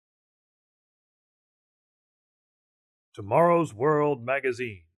Tomorrow's World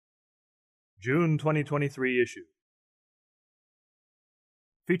Magazine, June 2023 issue.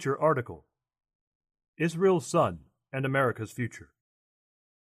 Feature article: Israel's Son and America's Future.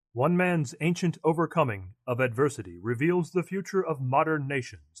 One man's ancient overcoming of adversity reveals the future of modern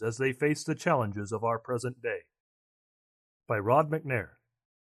nations as they face the challenges of our present day. By Rod McNair.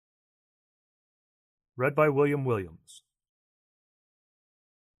 Read by William Williams.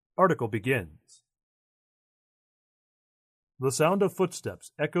 Article begins. The sound of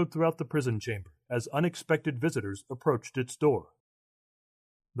footsteps echoed throughout the prison chamber as unexpected visitors approached its door.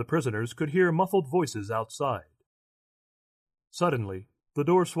 The prisoners could hear muffled voices outside. Suddenly, the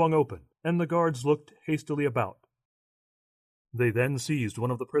door swung open, and the guards looked hastily about. They then seized one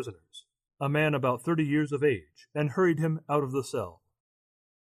of the prisoners, a man about 30 years of age, and hurried him out of the cell.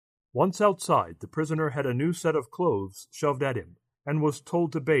 Once outside, the prisoner had a new set of clothes shoved at him, and was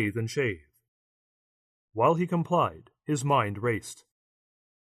told to bathe and shave. While he complied, his mind raced.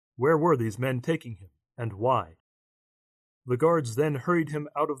 Where were these men taking him, and why? The guards then hurried him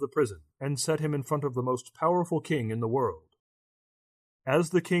out of the prison and set him in front of the most powerful king in the world. As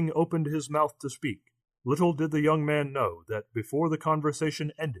the king opened his mouth to speak, little did the young man know that before the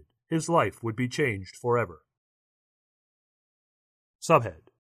conversation ended, his life would be changed forever. Subhead: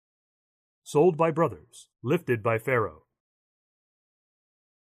 Sold by brothers, lifted by Pharaoh.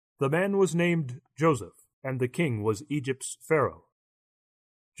 The man was named Joseph, and the king was Egypt's Pharaoh.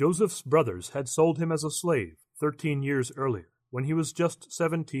 Joseph's brothers had sold him as a slave 13 years earlier, when he was just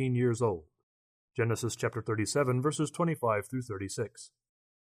 17 years old. Genesis chapter 37, verses 25 through 36.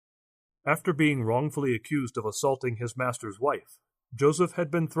 After being wrongfully accused of assaulting his master's wife, Joseph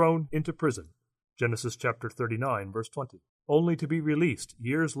had been thrown into prison. Genesis chapter 39, verse 20, only to be released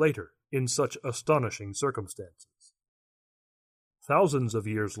years later in such astonishing circumstances. Thousands of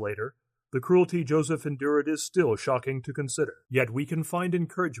years later, the cruelty Joseph endured is still shocking to consider, yet we can find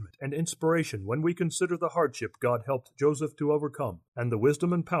encouragement and inspiration when we consider the hardship God helped Joseph to overcome, and the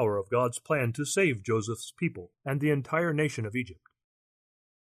wisdom and power of God's plan to save Joseph's people and the entire nation of Egypt.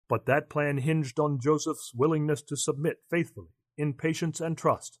 But that plan hinged on Joseph's willingness to submit faithfully, in patience and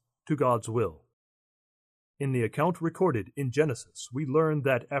trust, to God's will. In the account recorded in Genesis, we learn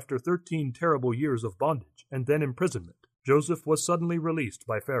that after 13 terrible years of bondage and then imprisonment, Joseph was suddenly released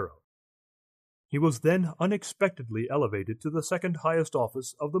by Pharaoh. He was then unexpectedly elevated to the second highest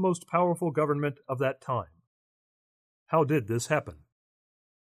office of the most powerful government of that time. How did this happen?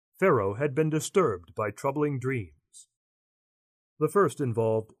 Pharaoh had been disturbed by troubling dreams. The first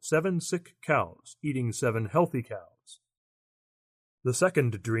involved 7 sick cows eating 7 healthy cows. The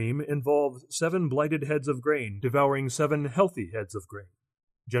second dream involved 7 blighted heads of grain devouring 7 healthy heads of grain.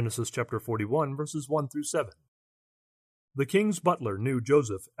 Genesis chapter 41, verses 1 through 7. The king's butler knew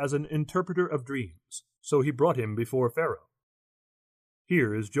Joseph as an interpreter of dreams, so he brought him before Pharaoh.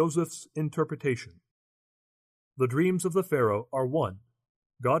 Here is Joseph's interpretation. The dreams of the Pharaoh are 1.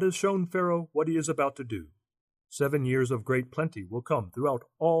 God has shown Pharaoh what he is about to do. 7 years of great plenty will come throughout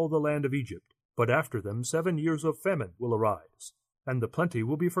all the land of Egypt, but after them 7 years of famine will arise, and the plenty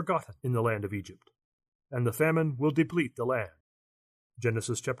will be forgotten in the land of Egypt, and the famine will deplete the land.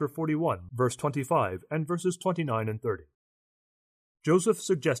 Genesis chapter 41, verse 25, and verses 29 and 30. Joseph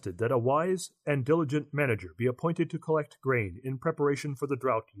suggested that a wise and diligent manager be appointed to collect grain in preparation for the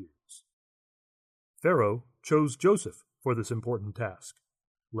drought years. Pharaoh chose Joseph for this important task,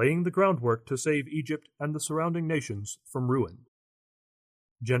 laying the groundwork to save Egypt and the surrounding nations from ruin.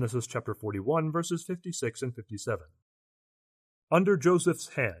 Genesis chapter 41, verses 56 and 57. Under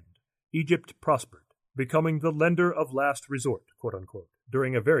Joseph's hand, Egypt prospered, becoming the lender of last resort, quote-unquote,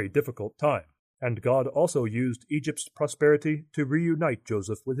 during a very difficult time. And God also used Egypt's prosperity to reunite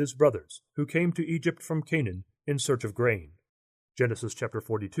Joseph with his brothers, who came to Egypt from Canaan in search of grain. Genesis chapter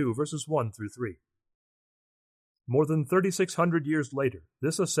 42, verses 1 through 3. More than 3,600 years later,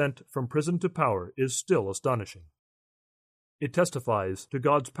 this ascent from prison to power is still astonishing. It testifies to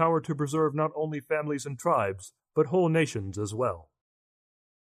God's power to preserve not only families and tribes, but whole nations as well.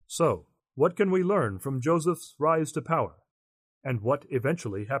 So, what can we learn from Joseph's rise to power? And what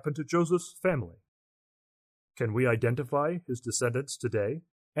eventually happened to Joseph's family? Can we identify his descendants today?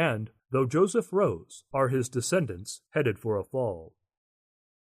 And, though Joseph rose, are his descendants headed for a fall?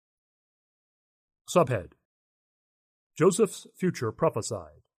 Subhead: Joseph's future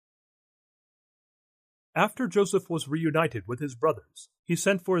prophesied. After Joseph was reunited with his brothers, he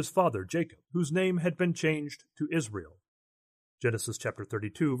sent for his father Jacob, whose name had been changed to Israel. Genesis chapter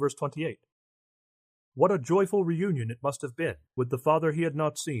 32, verse 28. What a joyful reunion it must have been with the father he had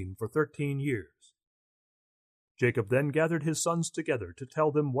not seen for 13 years. Jacob then gathered his sons together to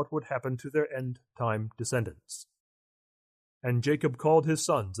tell them what would happen to their end-time descendants. And Jacob called his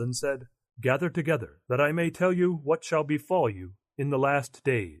sons and said, Gather together, that I may tell you what shall befall you in the last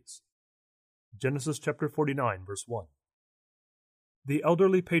days. Genesis chapter 49, verse 1. The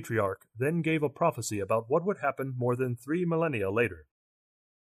elderly patriarch then gave a prophecy about what would happen more than 3 millennia later.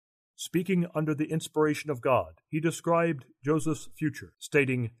 Speaking under the inspiration of God, he described Joseph's future,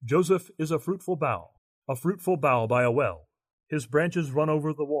 stating, Joseph is a fruitful bough by a well. His branches run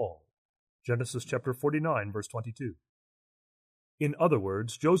over the wall. Genesis chapter 49, verse 22. In other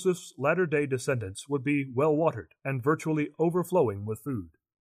words, Joseph's latter-day descendants would be well-watered and virtually overflowing with food.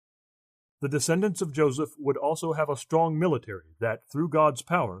 The descendants of Joseph would also have a strong military that, through God's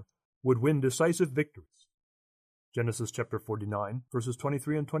power, would win decisive victories. Genesis chapter 49, verses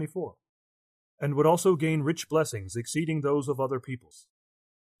 23 and 24. And would also gain rich blessings exceeding those of other peoples.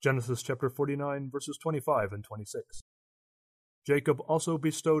 Genesis chapter 49, verses 25 and 26. Jacob also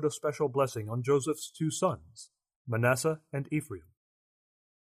bestowed a special blessing on Joseph's 2 sons, Manasseh and Ephraim,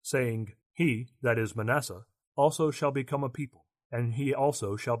 saying, He, that is Manasseh, also shall become a people, and he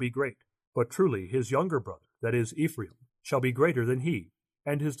also shall be great. But truly his younger brother, that is Ephraim, shall be greater than he,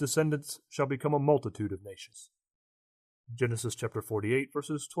 and his descendants shall become a multitude of nations. Genesis chapter 48,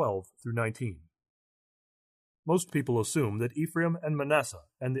 verses 12 through 19. Most people assume that Ephraim and Manasseh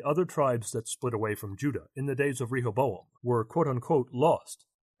and the other tribes that split away from Judah in the days of Rehoboam were quote-unquote lost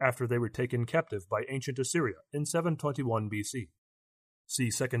after they were taken captive by ancient Assyria in 721 BC.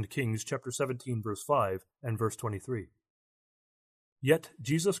 See 2 Kings chapter 17, verse 5 and verse 23. Yet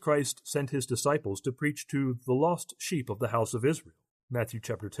Jesus Christ sent his disciples to preach to the lost sheep of the house of Israel, Matthew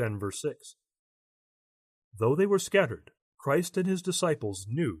chapter 10, verse 6. Though they were scattered, Christ and his disciples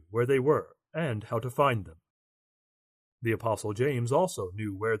knew where they were and how to find them. The Apostle James also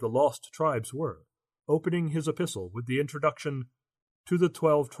knew where the lost tribes were, opening his epistle with the introduction, To the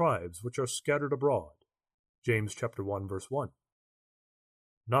 12 tribes which are scattered abroad, James chapter 1, verse 1.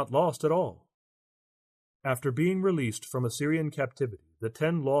 Not lost at all. After being released from Assyrian captivity, the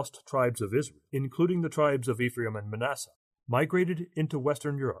 10 lost tribes of Israel, including the tribes of Ephraim and Manasseh, migrated into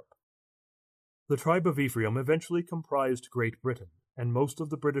Western Europe. The tribe of Ephraim eventually comprised Great Britain and most of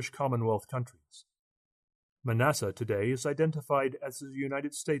the British Commonwealth countries. Manasseh today is identified as the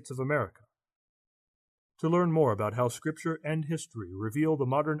United States of America. To learn more about how Scripture and history reveal the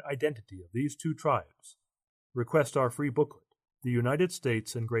modern identity of these 2 tribes, request our free booklet, The United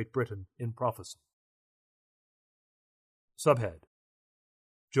States and Great Britain in Prophecy. Subhead: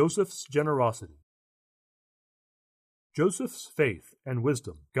 Joseph's Generosity. Joseph's faith and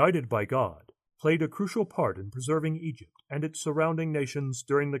wisdom, guided by God, played a crucial part in preserving Egypt and its surrounding nations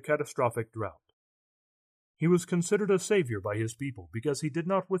during the catastrophic drought. He was considered a savior by his people because he did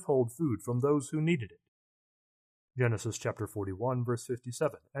not withhold food from those who needed it. Genesis chapter 41, verse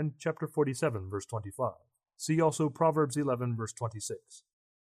 57, and chapter 47, verse 25. See also Proverbs 11, verse 26.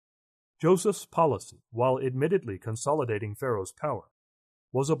 Joseph's policy, while admittedly consolidating Pharaoh's power,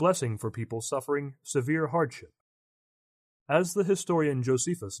 was a blessing for people suffering severe hardship. As the historian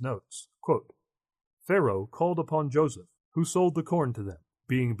Josephus notes, quote, Pharaoh called upon Joseph, who sold the corn to them,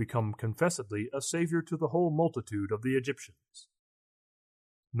 being become confessedly a savior to the whole multitude of the Egyptians.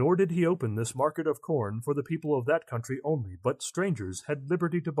 Nor did he open this market of corn for the people of that country only, but strangers had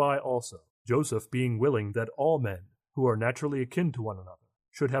liberty to buy also, Joseph being willing that all men, who are naturally akin to one another,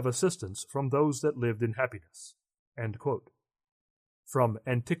 should have assistance from those that lived in happiness. End quote. From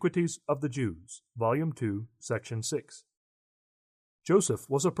Antiquities of the Jews, Volume 2, Section 6. Joseph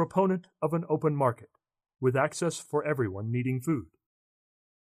was a proponent of an open market, with access for everyone needing food.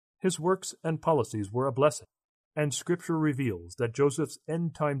 His works and policies were a blessing, and Scripture reveals that Joseph's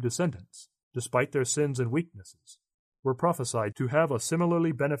end-time descendants, despite their sins and weaknesses, were prophesied to have a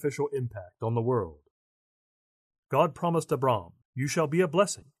similarly beneficial impact on the world. God promised Abram, You shall be a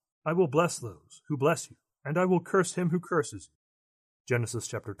blessing. I will bless those who bless you, and I will curse him who curses you. Genesis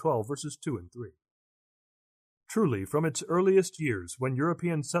chapter 12, verses 2 and 3. Truly, from its earliest years when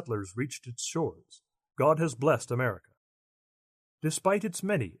European settlers reached its shores, God has blessed America. Despite its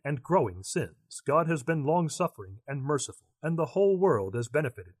many and growing sins, God has been long-suffering and merciful, and the whole world has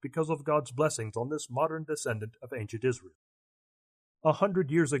benefited because of God's blessings on this modern descendant of ancient Israel.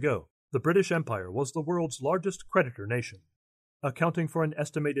 100 years ago, the British Empire was the world's largest creditor nation, accounting for an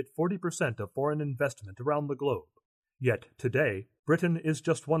estimated 40% of foreign investment around the globe. Yet, today, Britain is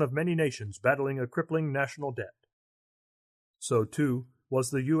just one of many nations battling a crippling national debt. So, too, was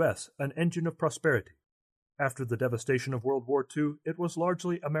the U.S. an engine of prosperity. After the devastation of World War II, it was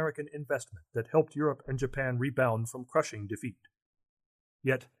largely American investment that helped Europe and Japan rebound from crushing defeat.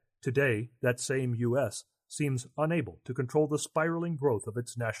 Yet, today, that same U.S. seems unable to control the spiraling growth of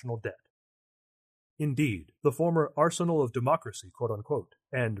its national debt. Indeed, the former arsenal of democracy, quote-unquote,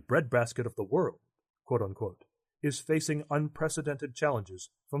 and breadbasket of the world, quote-unquote, is facing unprecedented challenges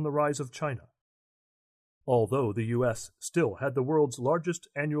from the rise of China. Although the U.S. still had the world's largest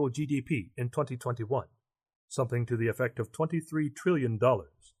annual GDP in 2021, something to the effect of $23 trillion.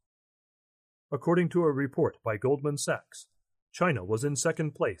 According to a report by Goldman Sachs, China was in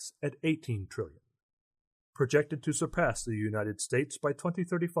second place at $18 trillion, projected to surpass the United States by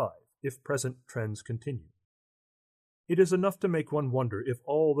 2035 if present trends continue. It is enough to make one wonder if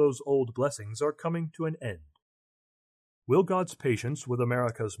all those old blessings are coming to an end. Will God's patience with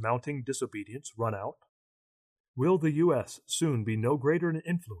America's mounting disobedience run out? Will the U.S. soon be no greater an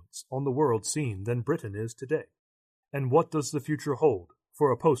influence on the world scene than Britain is today? And what does the future hold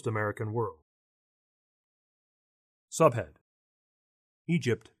for a post-American world? Subhead: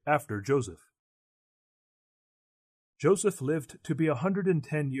 Egypt after Joseph. Joseph lived to be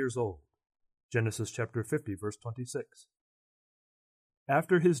 110 years old. Genesis chapter 50, verse 26.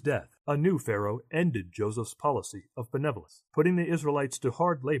 After his death, a new Pharaoh ended Joseph's policy of benevolence, putting the Israelites to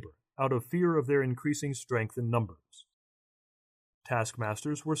hard labor out of fear of their increasing strength in numbers.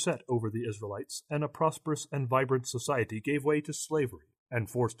 Taskmasters were set over the Israelites, and a prosperous and vibrant society gave way to slavery and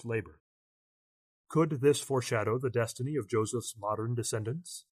forced labor. Could this foreshadow the destiny of Joseph's modern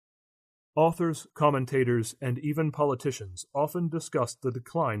descendants? Authors, commentators, and even politicians often discuss the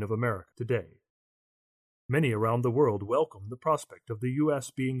decline of America today. Many around the world welcome the prospect of the U.S.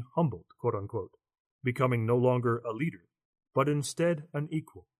 being humbled, quote-unquote, becoming no longer a leader, but instead an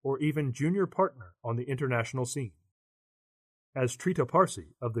equal or even junior partner on the international scene. As Trita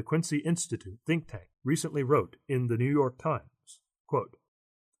Parsi of the Quincy Institute think tank recently wrote in the New York Times, quote,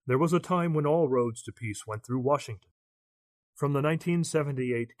 "There was a time when all roads to peace went through Washington. From the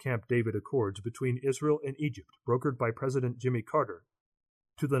 1978 Camp David Accords between Israel and Egypt, brokered by President Jimmy Carter,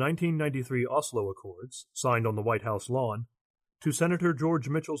 to the 1993 Oslo Accords, signed on the White House lawn, to Senator George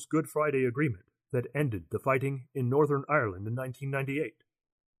Mitchell's Good Friday Agreement that ended the fighting in Northern Ireland in 1998,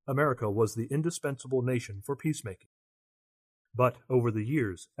 America was the indispensable nation for peacemaking. But over the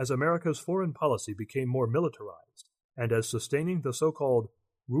years, as America's foreign policy became more militarized, and as sustaining the so-called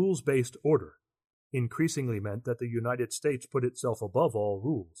rules-based order increasingly meant that the United States put itself above all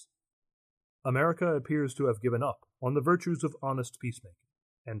rules, America appears to have given up on the virtues of honest peacemaking."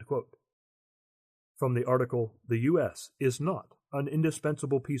 End quote. From the article, "The U.S. is not an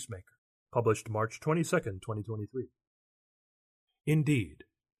indispensable peacemaker," published March 22, 2023. Indeed,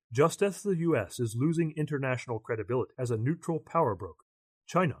 just as the U.S. is losing international credibility as a neutral power broker,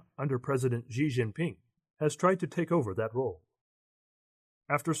 China, under President Xi Jinping, has tried to take over that role.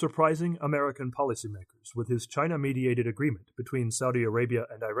 After surprising American policymakers with his China-mediated agreement between Saudi Arabia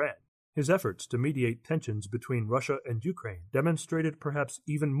and Iran, his efforts to mediate tensions between Russia and Ukraine demonstrated perhaps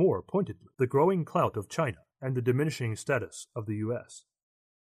even more pointedly the growing clout of China and the diminishing status of the U.S.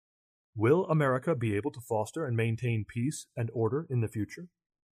 Will America be able to foster and maintain peace and order in the future?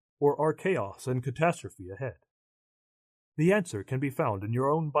 Or are chaos and catastrophe ahead? The answer can be found in your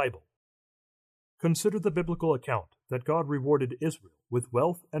own Bible. Consider the biblical account that God rewarded Israel with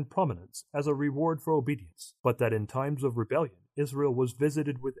wealth and prominence as a reward for obedience, but that in times of rebellion Israel was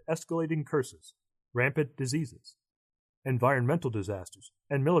visited with escalating curses, rampant diseases, environmental disasters,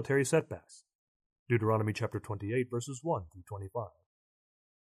 and military setbacks. Deuteronomy chapter 28, verses 1 through 25.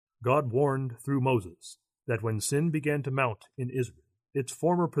 God warned through Moses that when sin began to mount in Israel, its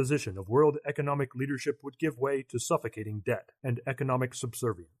former position of world economic leadership would give way to suffocating debt and economic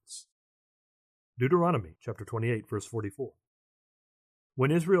subservience. Deuteronomy chapter 28, verse 44. When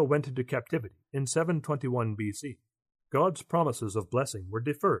Israel went into captivity in 721 BC, God's promises of blessing were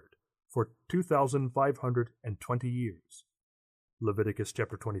deferred for 2,520 years. Leviticus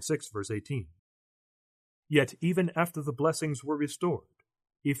chapter 26, verse 18. Yet even after the blessings were restored,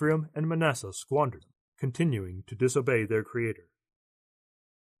 Ephraim and Manasseh squandered them, continuing to disobey their Creator.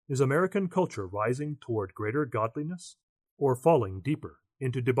 Is American culture rising toward greater godliness, or falling deeper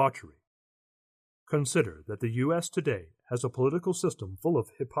into debauchery? Consider that the U.S. today has a political system full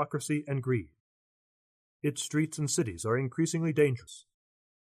of hypocrisy and greed. Its streets and cities are increasingly dangerous.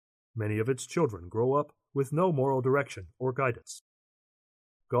 Many of its children grow up with no moral direction or guidance.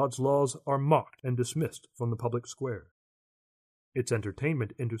 God's laws are mocked and dismissed from the public square. Its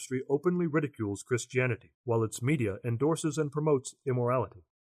entertainment industry openly ridicules Christianity, while its media endorses and promotes immorality.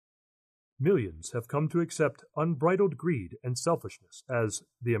 Millions have come to accept unbridled greed and selfishness as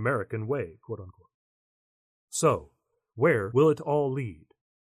the American way, quote-unquote. So, where will it all lead?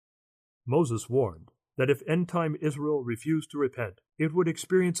 Moses warned that if end-time Israel refused to repent, it would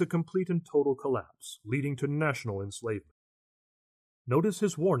experience a complete and total collapse, leading to national enslavement. Notice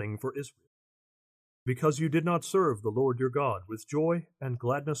his warning for Israel. because you did not serve the Lord your God with joy and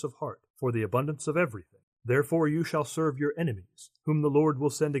gladness of heart for the abundance of everything. Therefore you shall serve your enemies, whom the Lord will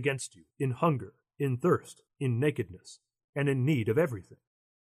send against you, in hunger, in thirst, in nakedness, and in need of everything.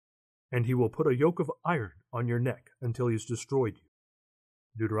 And he will put a yoke of iron on your neck until he has destroyed you.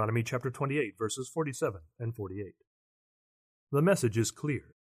 Deuteronomy chapter 28, verses 47 and 48. The message is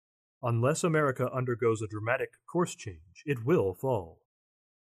clear. Unless America undergoes a dramatic course change, it will fall.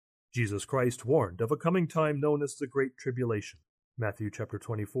 Jesus Christ warned of a coming time known as the Great Tribulation. Matthew chapter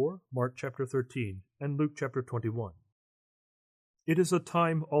 24, Mark chapter 13, and Luke chapter 21. It is a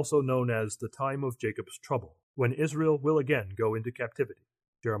time also known as the time of Jacob's trouble, when Israel will again go into captivity.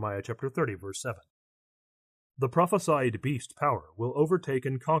 Jeremiah chapter 30, verse 7. The prophesied beast power will overtake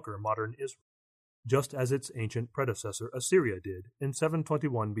and conquer modern Israel, just as its ancient predecessor Assyria did in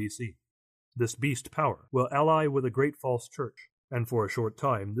 721 BC. This beast power will ally with a great false church, and for a short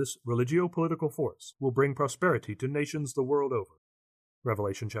time this religio-political force will bring prosperity to nations the world over.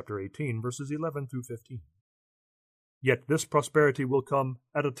 Revelation chapter 18, verses 11 through 15. Yet this prosperity will come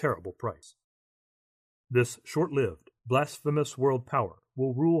at a terrible price. This short-lived, blasphemous world power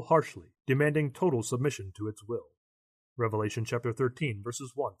will rule harshly, demanding total submission to its will. Revelation chapter 13,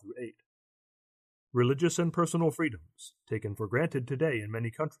 verses 1 through 8. Religious and personal freedoms, taken for granted today in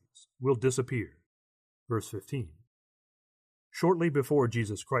many countries, will disappear. Verse 15. Shortly before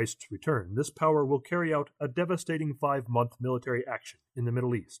Jesus Christ's return, this power will carry out a devastating 5-month military action in the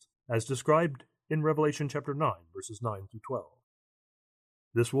Middle East, as described in Revelation chapter 9, verses 9 through 12.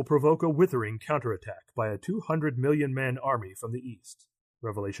 This will provoke a withering counterattack by a 200 million man army from the east.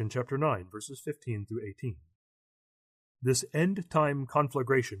 Revelation chapter 9, verses 15 through 18. This end-time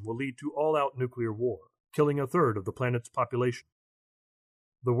conflagration will lead to all-out nuclear war, killing a third of the planet's population.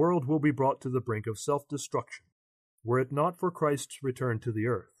 The world will be brought to the brink of self-destruction. Were it not for Christ's return to the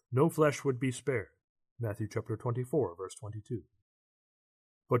earth, no flesh would be spared. Matthew chapter 24, verse 22.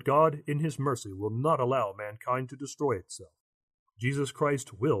 But God, in his mercy, will not allow mankind to destroy itself. Jesus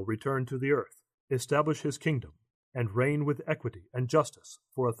Christ will return to the earth, establish his kingdom, and reign with equity and justice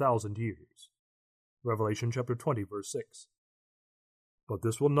for 1,000 years. Revelation chapter 20, verse 6. But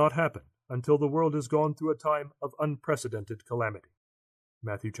this will not happen until the world has gone through a time of unprecedented calamity.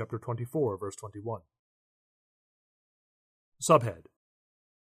 Matthew chapter 24, verse 21. Subhead: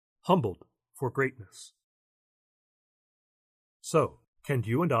 Humbled for Greatness. So, can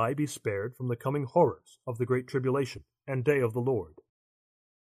you and I be spared from the coming horrors of the Great Tribulation and Day of the Lord?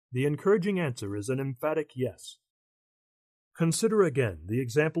 The encouraging answer is an emphatic yes. Consider again the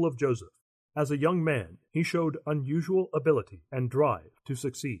example of Joseph. As a young man, he showed unusual ability and drive to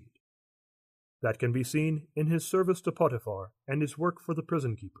succeed. That can be seen in his service to Potiphar and his work for the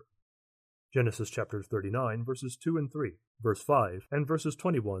prison keeper. Genesis chapter 39, verses 2 and 3, verse 5, and verses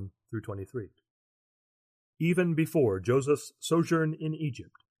 21 through 23. Even before Joseph's sojourn in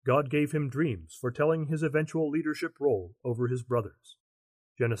Egypt, God gave him dreams foretelling his eventual leadership role over his brothers.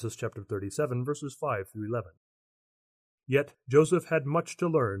 Genesis chapter 37, verses 5 through 11. Yet Joseph had much to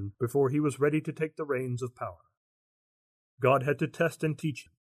learn before he was ready to take the reins of power. God had to test and teach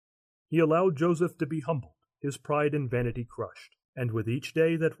him. He allowed Joseph to be humbled, his pride and vanity crushed, and with each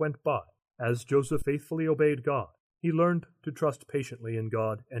day that went by, as Joseph faithfully obeyed God, he learned to trust patiently in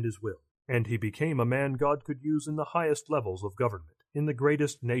God and his will, and he became a man God could use in the highest levels of government in the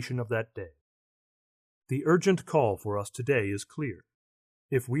greatest nation of that day. The urgent call for us today is clear.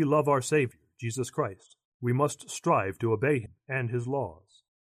 If we love our Savior, Jesus Christ, we must strive to obey him and his laws.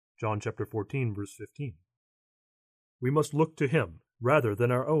 John chapter 14, verse 15. We must look to him rather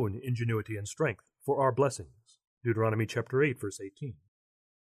than our own ingenuity and strength for our blessings. Deuteronomy chapter 8, verse 18.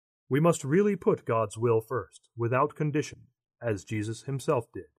 We must really put God's will first, without condition, as Jesus himself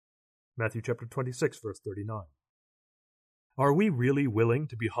did. Matthew chapter 26, verse 39. Are we really willing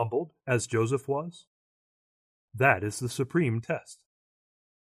to be humbled, as Joseph was? That is the supreme test.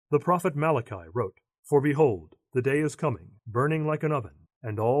 The prophet Malachi wrote, "For behold, the day is coming, burning like an oven,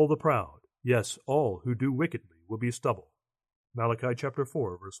 and all the proud, yes, all who do wickedly, will be stubble." Malachi chapter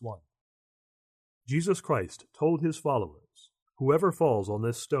 4, verse 1. Jesus Christ told his followers, "Whoever falls on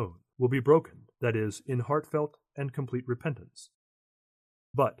this stone will be broken, that is, in heartfelt and complete repentance.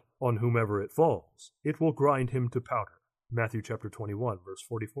 But on whomever it falls, it will grind him to powder." Matthew chapter 21, verse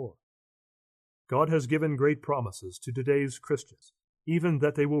 44. God has given great promises to today's Christians, even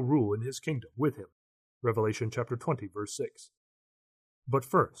that they will rule in his kingdom with him. Revelation chapter 20, verse 6. But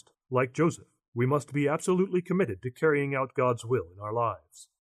first, like Joseph, we must be absolutely committed to carrying out God's will in our lives.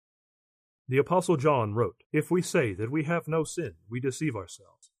 The Apostle John wrote, "If we say that we have no sin, we deceive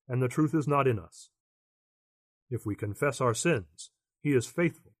ourselves, and the truth is not in us. If we confess our sins, he is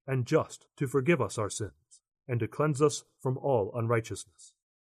faithful and just to forgive us our sins, and to cleanse us from all unrighteousness.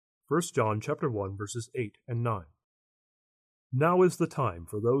 1 John chapter 1, verses 8 and 9. Now is the time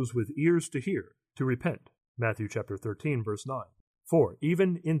for those with ears to hear to repent. Matthew chapter 13, verse 9. For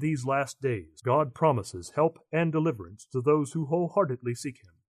even in these last days God promises help and deliverance to those who wholeheartedly seek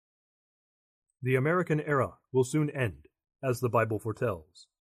Him. The American era will soon end, as the Bible foretells.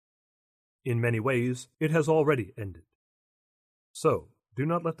 In many ways, it has already ended. So, do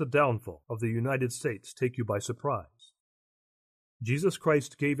not let the downfall of the United States take you by surprise. Jesus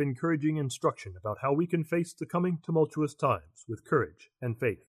Christ gave encouraging instruction about how we can face the coming tumultuous times with courage and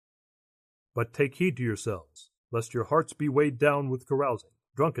faith. But take heed to yourselves, lest your hearts be weighed down with carousing,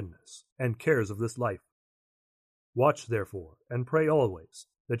 drunkenness, and cares of this life. Watch, therefore, and pray always,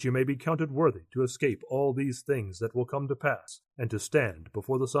 that you may be counted worthy to escape all these things that will come to pass, and to stand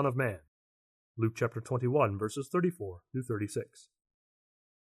before the Son of Man. Luke chapter 21, verses 34 through 36.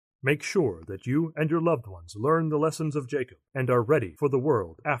 Make sure that you and your loved ones learn the lessons of Jacob and are ready for the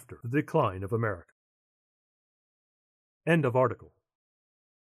world after the decline of America. End of article.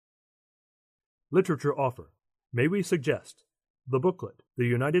 Literature offer. May we suggest the booklet, The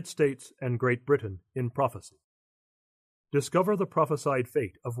United States and Great Britain in Prophecy. Discover the prophesied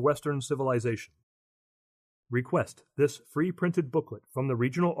fate of Western civilization. Request this free printed booklet from the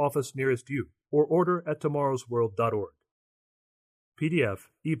regional office nearest you or order at tomorrowsworld.org. PDF,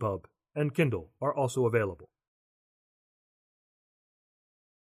 EPUB, and Kindle are also available.